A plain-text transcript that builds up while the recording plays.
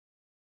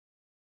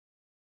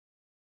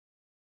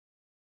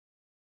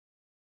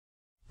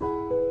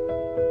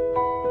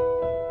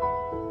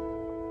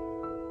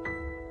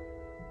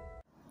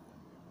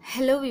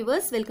Hello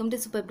viewers, welcome to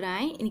Super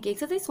Brain. இன்னைக்கு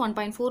exercise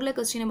 1.4 ல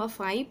question number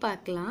 5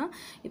 பார்க்கலாம்.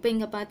 இப்போ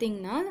இங்க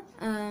பாத்தீங்கன்னா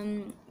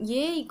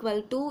a equal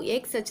to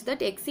x such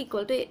that x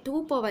equal to 2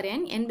 power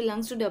n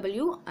belongs to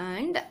w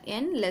and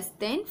n less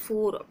than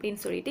 4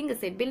 அப்படினு சொல்லிட்டு இங்க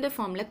set builder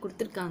formula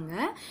கொடுத்திருக்காங்க.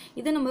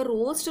 இத நம்ம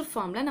roster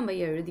formula நம்ம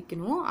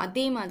எழுதிக்கணும்.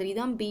 அதே மாதிரி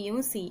தான் b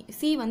யும்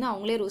c வந்து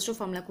அவங்களே roster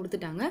formula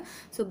கொடுத்துட்டாங்க.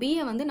 So b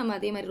வந்து நம்ம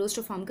அதே மாதிரி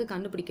roster formக்கு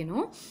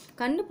கண்டுபிடிக்கணும்.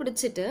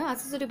 கண்டுபிடிச்சிட்டு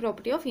associative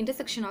property of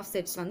intersection of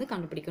sets வந்து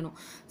கண்டுபிடிக்கணும்.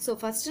 So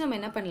first நம்ம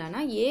என்ன பண்ணலாம்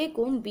A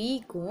க்கும் B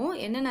க்கும்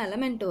என்னென்ன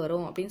எலிமெண்ட்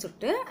வரும் அப்படினு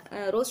சொல்லிட்டு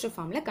ரோஸ்டர்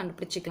ஃபார்ம்ல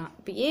கண்டுபிடிச்சிக்கலாம்.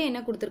 இப்போ A என்ன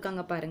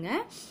கொடுத்திருக்காங்க பாருங்க.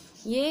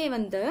 A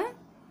வந்து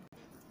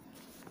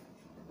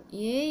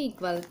A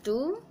equal to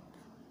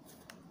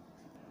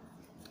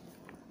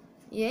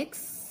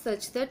x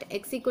such that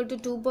x equal to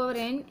 2 power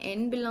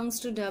n belongs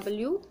to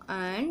w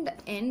and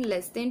n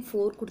less than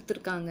 4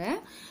 கொடுத்திருக்காங்க.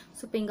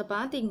 ஸோ இப்போ இங்க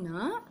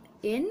பாத்தீங்கன்னா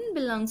n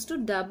belongs to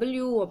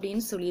w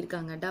அப்படின்னு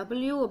சொல்லியிருக்காங்க.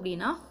 w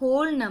அப்படின்னா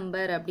ஹோல்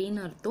நம்பர்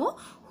அப்படின்னு அர்த்தம்.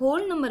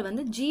 ஹோல் நம்பர்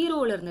வந்து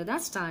 0ல இருந்து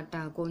தான் ஸ்டார்ட்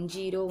ஆகும்.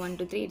 0 1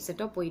 2 3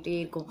 எட்ஸெட்ரா போயிட்டே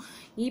இருக்கும்.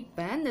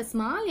 இப்போ இந்த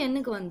ஸ்மால்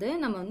எண்ணுக்கு வந்து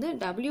நம்ம வந்து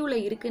wல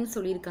இருக்குன்னு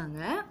சொல்லியிருக்காங்க.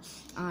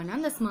 ஆனால்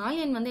இந்த ஸ்மால்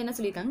எண் வந்து என்ன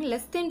சொல்லியிருக்காங்க,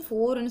 லெஸ் தென்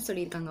 4ன்னு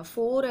சொல்லியிருக்காங்க.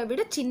 4ஐ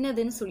விட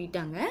சின்னதுன்னு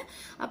சொல்லிட்டாங்க.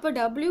 அப்போ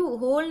w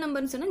ஹோல்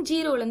நம்பர்னு சொன்னால்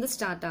 0லேருந்து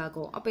ஸ்டார்ட்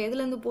ஆகும். அப்போ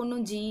எதுலேருந்து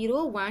போடணும்,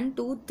 0 1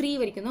 2 3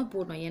 வரைக்கும் தான்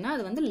போடணும். ஏன்னா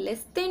அது வந்து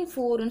லெஸ் தென்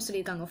 4ன்னு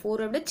சொல்லியிருக்காங்க.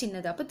 4ஐ விட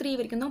சின்னது. அப்போ 3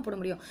 வரைக்கும் தான் போட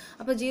முடியும்.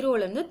 அப்போ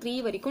 0லேருந்து 3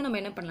 வரைக்கும்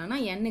நம்ம என்ன பண்ணலாம்னா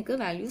எண்ணுக்கு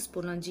வேல்யூஸ்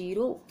போடலாம்.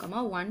 0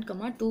 1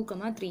 2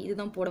 3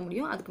 இதுதான் போட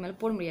முடியும். அதுக்கு மேலே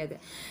போட முடியாது.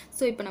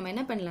 ஸோ இப்போ நம்ம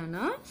என்ன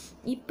பண்ணலாம்னா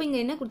இப்போ இங்கே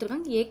என்ன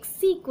கொடுத்துருக்காங்க,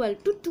 எக்ஸ் ஈக்குவல்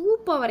டு 2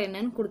 பவர்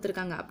என்னன்னு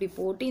கொடுத்துருக்காங்க. அப்படி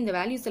போட்டு இந்த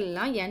வேல்யூஸ்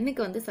எல்லாம்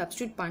எண்ணுக்கு வந்து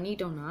சப்ஸ்டியூட்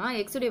பண்ணிட்டோம்னா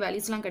எக்ஸுடைய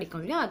வேல்யூஸ்லாம்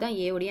கிடைக்கும் இல்லையா, அதான்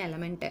ஏவுடைய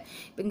எலமெண்ட்.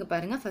 இப்போ இங்கே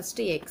பாருங்க,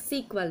 first X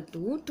equal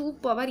to 2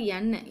 power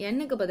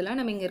எண்ணுக்கு பதிலாக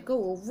நம்ம இங்கே இருக்க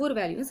ஒவ்வொரு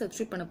வேல்யூவும்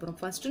சப்ஸ்டியூட் பண்ண போகிறோம்.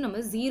 ஃபர்ஸ்ட்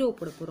நம்ம 0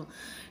 போட போகிறோம்.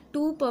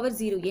 2 power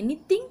 0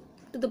 anything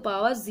to the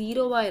power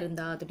 0வா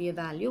இருந்தா அதோடைய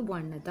வேல்யூ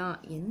 1 தான்.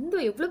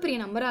 எவ்வளோ பெரிய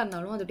நம்பராக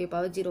இருந்தாலும் அதோடைய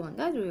பவர் 0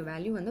 வந்தால் அதோடைய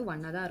வேல்யூ வந்து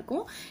 1 தான்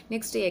இருக்கும்.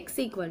 Next X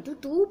equal to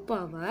 2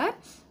 power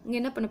இங்கே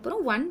என்ன பண்ண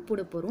போகிறோம், 1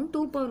 போட போகிறோம்.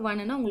 2 பவர்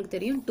 1னா உங்களுக்கு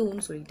தெரியும்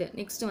 2ன்னு சொல்லிட்டு.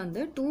 நெக்ஸ்ட்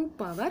வந்து 2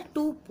 பவர்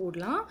 2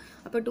 போடலாம்.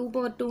 அப்போ 2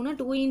 பவர் 2னா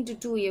 2 into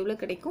 2 எவ்வளோ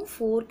கிடைக்கும்,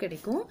 4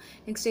 கிடைக்கும்.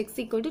 Next X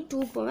equal to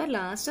 2 power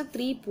லாஸ்ட்டாக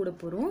 3 போட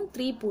போகிறோம்.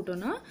 3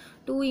 போட்டோன்னா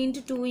 2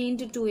 into 2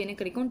 into 2 என்ன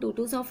கிடைக்கும், 2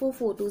 2s are 4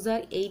 4 2s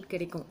are 8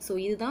 கிடைக்கும். ஸோ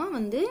இதுதான்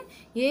வந்து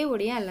A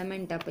உடைய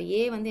எலமெண்ட். அப்போ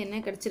A வந்து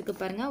என்ன கிடைச்சிருக்கு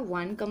பாருங்க,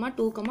 1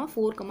 2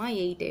 4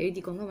 8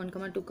 எழுதிக்கோங்க. 1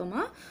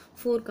 2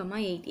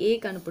 4 8 A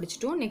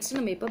கண்டுபிடிச்சிட்டோம். நெக்ஸ்ட்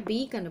நம்ம இப்போ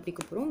B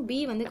கண்டுபிடிக்க போகிறோம்.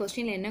 B வந்து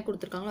கொஸ்டினில் என்ன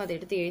கொடுத்துருக்காங்களோ அதை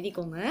எடுத்து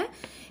எழுதிக்கோங்க.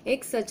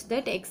 x such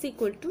that x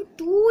equal to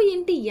 2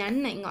 into n.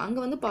 அங்கே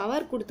வந்து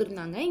பவர்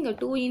கொடுத்துருந்தாங்க. இங்கே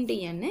 2 into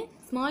n.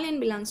 small n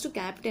belongs to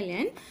capital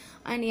N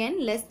and n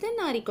less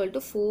than or equal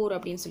to 4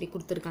 அப்படின்னு சொல்லி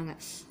கொடுத்துருக்காங்க.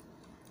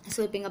 ஸோ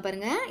இப்போ இங்கே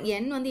பாருங்கள்,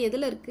 n வந்து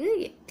எதில்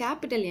இருக்குது,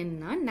 கேபிட்டல்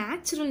என்னா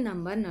நேச்சுரல்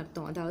நம்பர்னு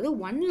அர்த்தம். அதாவது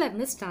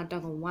 1லேருந்து ஸ்டார்ட்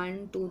ஆகும். 1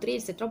 2 3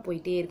 எட்ஸெட்ரா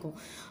போயிட்டே இருக்கும்.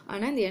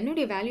 ஆனால் இந்த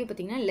என்னுடைய வேல்யூ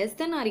பார்த்தீங்கன்னா less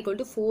than R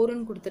equal to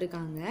 4ன்னு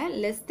கொடுத்துருக்காங்க.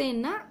 லெஸ்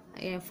தென்னா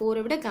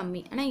 4ஐ விட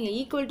கம்மி. ஆனால் இங்கே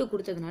ஈக்குவல் டு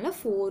கொடுத்ததுனால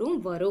 4ம்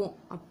வரும்.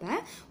 அப்போ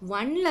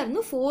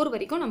 1லேருந்து 4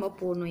 வரைக்கும் நம்ம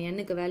போடணும்.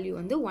 என்னுக்கு வேல்யூ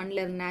வந்து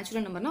 1லேருந்து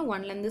நேச்சுரல் நம்பர்னால்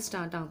 1லேருந்து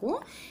ஸ்டார்ட் ஆகும்.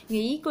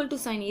 இங்கே ஈக்குவல் டு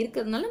சைன்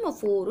இருக்கிறதுனால நம்ம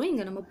 4ம்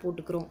இங்கே நம்ம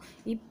போட்டுக்கிறோம்.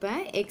 இப்போ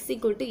எக்ஸ்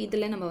ஈக்குவல் டு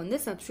இதில் நம்ம வந்து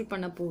சப்ஸ்டியூட்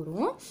பண்ண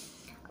போகிறோம்.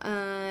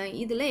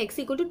 இதில் X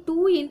equal to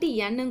 2 into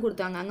n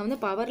கொடுத்தாங்க. அங்கே வந்து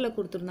பவரில்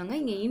கொடுத்துருந்தாங்க,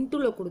 இங்கே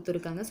இன்டூவில்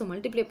கொடுத்துருக்காங்க. ஸோ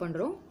மல்டிப்ளை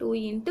பண்ணுறோம். 2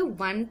 into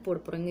 1 போட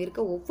போகிறோம். இங்கே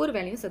இருக்க ஒவ்வொரு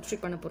வேல்யூவும்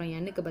சப்ஸ்டியூட் பண்ண போகிறோம்.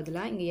 எண்ணுக்கு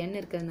பதிலாக இங்கே n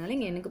இருக்கிறதுனால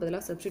இங்கே எண்ணுக்கு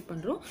பதிலாக சப்ஸ்டியூட்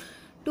பண்ணுறோம்.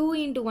 2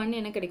 into 1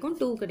 என்ன கிடைக்கும்,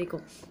 2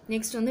 கிடைக்கும்.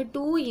 நெக்ஸ்ட் வந்து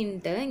 2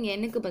 into இங்கே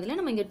எண்ணுக்கு பதிலாக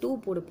நம்ம இங்கே 2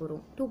 போட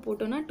போகிறோம். 2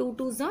 போட்டோன்னா 2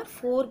 2s are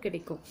 4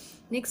 கிடைக்கும்.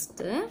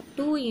 நெக்ஸ்ட்டு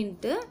 2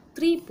 into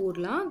 3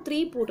 போடலாம். 3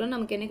 போட்டோன்னா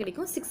நமக்கு என்ன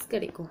கிடைக்கும், 6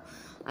 கிடைக்கும்.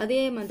 அதே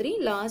மாதிரி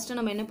லாஸ்ட்டாக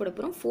நம்ம என்ன போட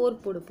போகிறோம், 4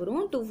 போட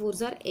போகிறோம். 2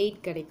 4s are 8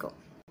 கிடைக்கும்.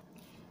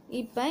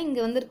 இப்போ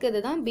இங்கே வந்து இருக்கிறது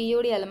தான்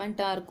பியோடைய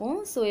எலமெண்ட்டாக இருக்கும்.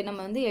 ஸோ நம்ம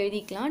வந்து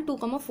எழுதிக்கலாம் 2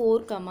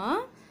 4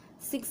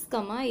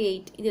 6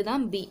 8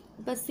 இதுதான் B.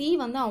 இப்போ C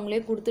வந்து அவங்களே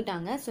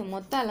கொடுத்துட்டாங்க. ஸோ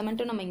மொத்த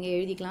எலமெண்ட்டும் நம்ம இங்கே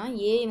எழுதிக்கலாம்.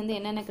 A வந்து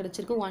என்னென்ன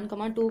கிடச்சிருக்கு, 1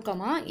 2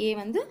 A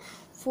வந்து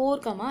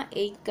 4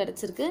 8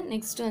 கிடச்சிருக்கு.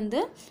 நெக்ஸ்ட்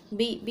வந்து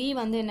B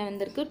வந்து என்ன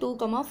வந்திருக்கு, 2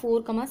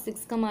 4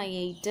 6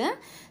 8.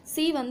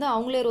 C வந்து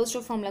அவங்களே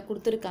ரோஸ்டர் ஃபார்மில்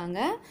கொடுத்துருக்காங்க.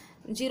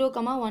 0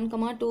 1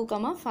 2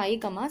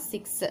 5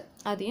 6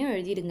 அதையும்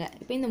எழுதிடுங்க.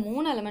 இப்போ இந்த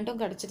 3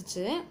 எலமெண்ட்டும்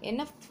கிடச்சிருச்சு.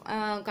 என்ன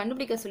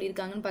கண்டுபிடிக்க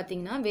சொல்லியிருக்காங்கன்னு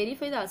பார்த்தீங்கன்னா,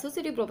 verify the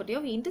associative property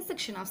of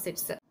intersection of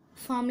sets.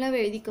 ஃபார்முலாவை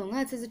எழுதிக்கோங்க.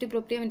 Associative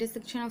property of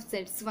intersection of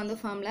sets வந்து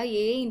formula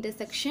A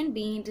intersection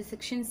B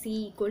intersection C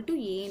equal to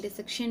A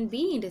intersection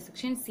B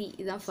intersection C.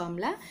 இதுதான்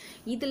ஃபார்முலா.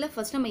 இதில்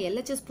ஃபர்ஸ்ட் நம்ம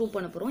LHS ப்ரூவ்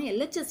பண்ண போகிறோம்.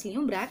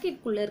 LHSலையும்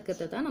ப்ராக்கெட்குள்ளே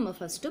இருக்கிறத தான் நம்ம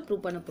ஃபஸ்ட்டு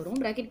ப்ரூவ் பண்ண போகிறோம்.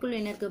 ப்ராக்கெட்குள்ளே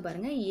என்ன இருக்குது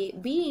பாருங்கள்,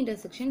 B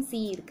இன்டர்செக்ஷன்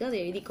C இருக்குது, அதை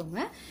எழுதிக்கோங்க.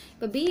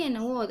 இப்போ B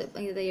என்னவோ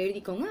இதை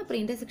எழுதிக்கோங்க.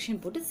 அப்புறம்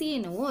இன்டர்செக்ஷன் போட்டு C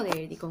என்னவோ அதை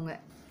எழுதிக்கோங்க.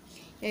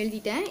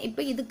 எழுதிட்டேன்.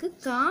 இப்போ இதுக்கு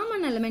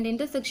காமன் எலிமெண்ட்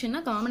இன்டர்செக்ஷன்னா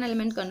காமன்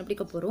எலிமெண்ட்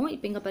கண்டுபிடிக்க போகிறோம்.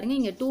 இப்போ இங்கே பாருங்கள்,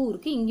 இங்கே 2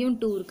 இருக்குது, இங்கேயும்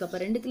 2 இருக்குது. அப்போ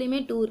ரெண்டுத்துலேயுமே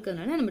 2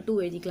 இருக்கிறதுனால நம்ம 2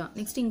 எழுதிக்கலாம்.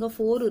 நெக்ஸ்ட் இங்கே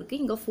 4 இருக்குது,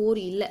 இங்கே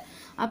 4 இல்லை.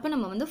 அப்போ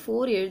நம்ம வந்து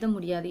 4 எழுத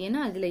முடியாது,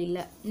 ஏன்னா அதில்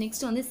இல்லை.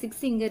 நெக்ஸ்ட் வந்து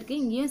 6 இங்கே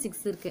இருக்குது, இங்கேயும்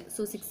 6 இருக்குது.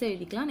 ஸோ 6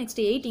 எழுதிக்கலாம்.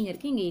 நெக்ஸ்ட் 8 இங்கே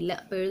இருக்குது, இங்கே இல்லை.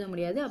 அப்போ எழுத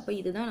முடியாது. அப்போ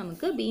இதுதான்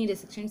நமக்கு பி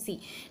இன்டர்செக்ஷன் சி.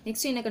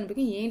 நெக்ஸ்ட் என்ன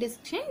கண்டுபிடிக்கும்? A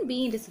intersection B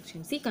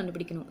intersection C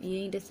கண்டுபிடிக்கணும். A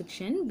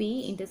intersection B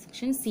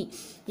intersection C.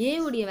 ஏ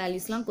உடைய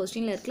வேல்யூஸ்லாம்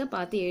கொஸ்டினில் இருக்குல்ல,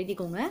 பார்த்து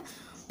எழுதிக்கோங்க.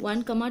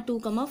 1, 2,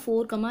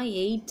 4,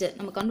 8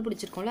 நம்ம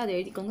கண்டுபிடிச்சிருக்கோம்ல, அதை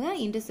எழுதிக்கோங்க.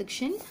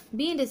 இன்டர்செக்ஷன்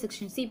பி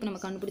இன்டர்செக்ஷன் சி இப்போ நம்ம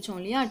கண்டுபிடிச்சோம்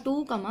இல்லையா, 2,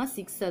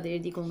 6 அதை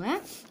எழுதிக்கோங்க.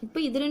 இப்போ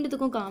இது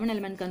ரெண்டுத்துக்கும் காமன்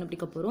எலிமெண்ட்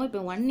கண்டுபிடிக்க போகிறோம். இப்போ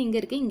 1 இங்கே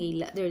இருக்குது, இங்கே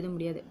இல்லை, அதை எழுத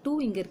முடியாது. 2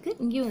 இங்கே இருக்குது,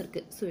 இங்கேயும்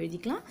இருக்குது, ஸோ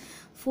எழுதிக்கலாம்.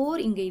 4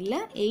 இங்கே இல்லை,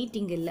 8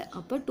 இங்கே இல்லை,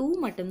 அப்போ 2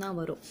 மட்டும்தான்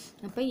வரும்.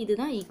 அப்போ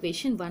இதுதான்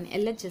ஈக்குவேஷன் 1.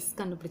 LHS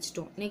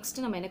கண்டுபிடிச்சிட்டோம்.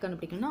 நெக்ஸ்ட் நம்ம என்ன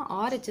கண்டுபிடிக்கணும்னா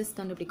RHS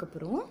கண்டுபிடிக்க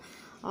போகிறோம்.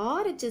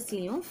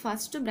 RHSலையும்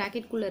ஃபஸ்ட்டு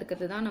ப்ராக்கெட்குள்ளே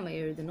இருக்கிறது தான் நம்ம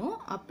எழுதணும்,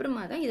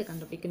 அப்புறமா தான் இதை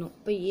கண்டுபிடிக்கணும்.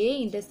 இப்போ ஏ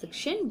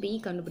இன்டர்செக்ஷன் பி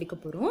கண்டுபிடிக்க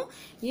போகிறோம்.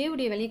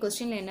 ஏவுடைய வெளியே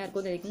கொஸ்டினில் என்ன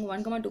இருக்கோ தெரியும்.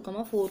 1, 2,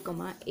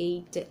 4,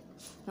 8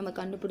 நம்ம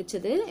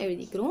கண்டுபிடிச்சது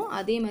எழுதிக்கிறோம்.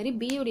 அதே மாதிரி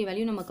பியோடைய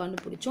வேல்யூ நம்ம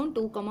கண்டுபிடிச்சோம்.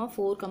 2,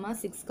 4,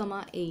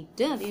 6,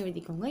 8 அதையும்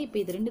எழுதிக்கோங்க. இப்போ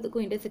இது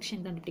ரெண்டுத்துக்கும்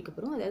இன்டர்செக்ஷன் கண்டுபிடிக்க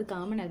போகிறோம், அதாவது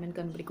காமன் எலிமெண்ட்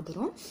கண்டுபிடிக்க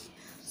போகிறோம்.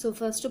 ஸோ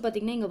ஃபஸ்ட்டு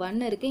பார்த்தீங்கன்னா இங்கே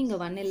 1 இருக்குது, இங்கே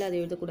 1 இல்லை, அதை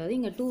எழுதக்கூடாது.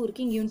 இங்கே 2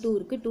 இருக்குது, இங்கேயும் 2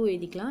 இருக்குது, 2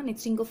 எழுதிக்கலாம்.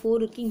 நெக்ஸ்ட் இங்கே 4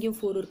 இருக்குது, இங்கேயும்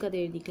 4 இருக்குது, அதை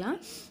எழுதிக்கலாம்.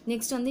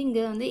 நெக்ஸ்ட் வந்து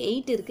இங்கே வந்து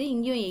 8 இருக்குது,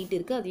 இங்கேயும் 8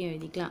 இருக்குது, அதையும்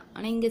எழுதிக்கலாம்.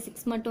 ஆனால் இங்கே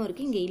 6 மட்டும்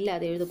இருக்குது, இங்கே இல்லை,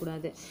 அதை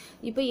எழுதக்கூடாது.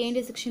 இப்போ ஏ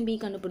இன்டர்செக்ஷன் பி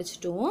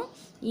கண்டுபிடிச்சிட்டோம்.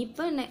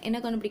 இப்போ என்ன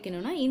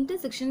கண்டுபிடிக்கணும்னா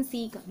இன்டர்செக்ஷன்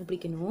சி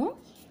கண்டுபிடிக்கணும்.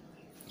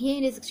 ஏ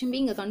இன்டர்செக்ஷன் பி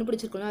இங்கே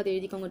கண்டுபிடிச்சிருக்கோம், அதை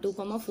எழுதிக்கோங்க. 2,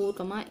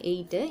 4,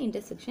 8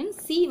 இன்டர்செக்ஷன்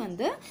சி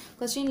வந்து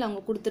கொஸ்டினில்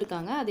அவங்க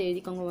கொடுத்துருக்காங்க, அதை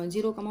எழுதிக்கோங்க.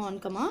 0, 1,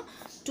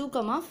 2,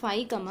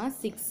 5,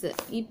 6.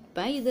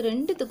 இப்போ இது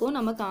ரெண்டுத்துக்கும்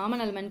நம்ம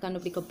காமன் எலிமெண்ட்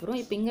கண்டுபிடிக்க போகிறோம்.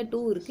 இப்போ இங்கே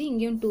 2 இருக்குது,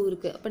 இங்கேயும் 2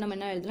 இருக்குது. அப்போ நம்ம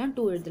என்ன எழுதலாம்?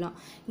 2 எழுதலாம்.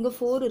 இங்கே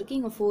 4 இருக்குது,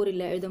 இங்கே 4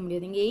 இல்லை, எழுத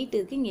முடியாது. இங்கே 8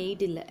 இருக்குது, இங்கே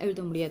 8 இல்லை,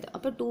 எழுத முடியாது.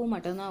 அப்போ 2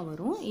 மட்டும்தான்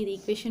வரும். இது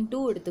ஈக்குவேஷன்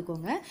 2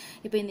 எடுத்துக்கோங்க.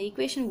 இப்போ இந்த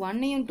ஈக்குவேஷன்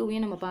 1ஐயும்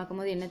 2ஐயும் நம்ம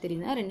பார்க்கும்போது என்ன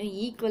தெரியுதுன்னா, ரெண்டும்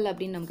ஈக்குவல்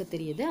அப்படின்னு நமக்கு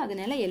தெரியுது.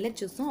 அதனால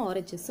LHSம்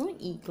RHSம்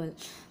equal.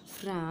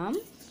 From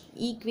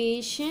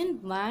equation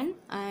 1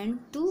 and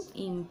 2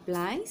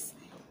 implies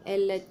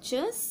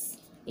LHS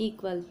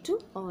equal to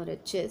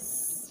RHS.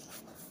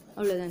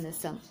 அவ்வளோதான் இந்த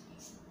sum.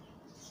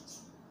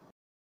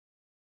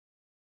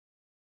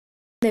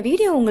 இந்த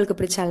வீடியோ உங்களுக்கு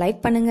பிடிச்சா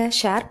லைக் பண்ணுங்க,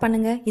 ஷேர்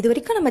பண்ணுங்க. இது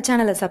வரைக்கும் நம்ம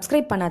சேனலை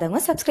சப்ஸ்கிரைப்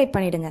பண்ணாதவங்க சப்ஸ்கிரைப்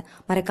பண்ணிடுங்க.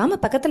 மறக்காம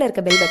பக்கத்துல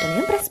இருக்க பெல்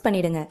பட்டனையும் பிரஸ்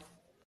பண்ணிடுங்க.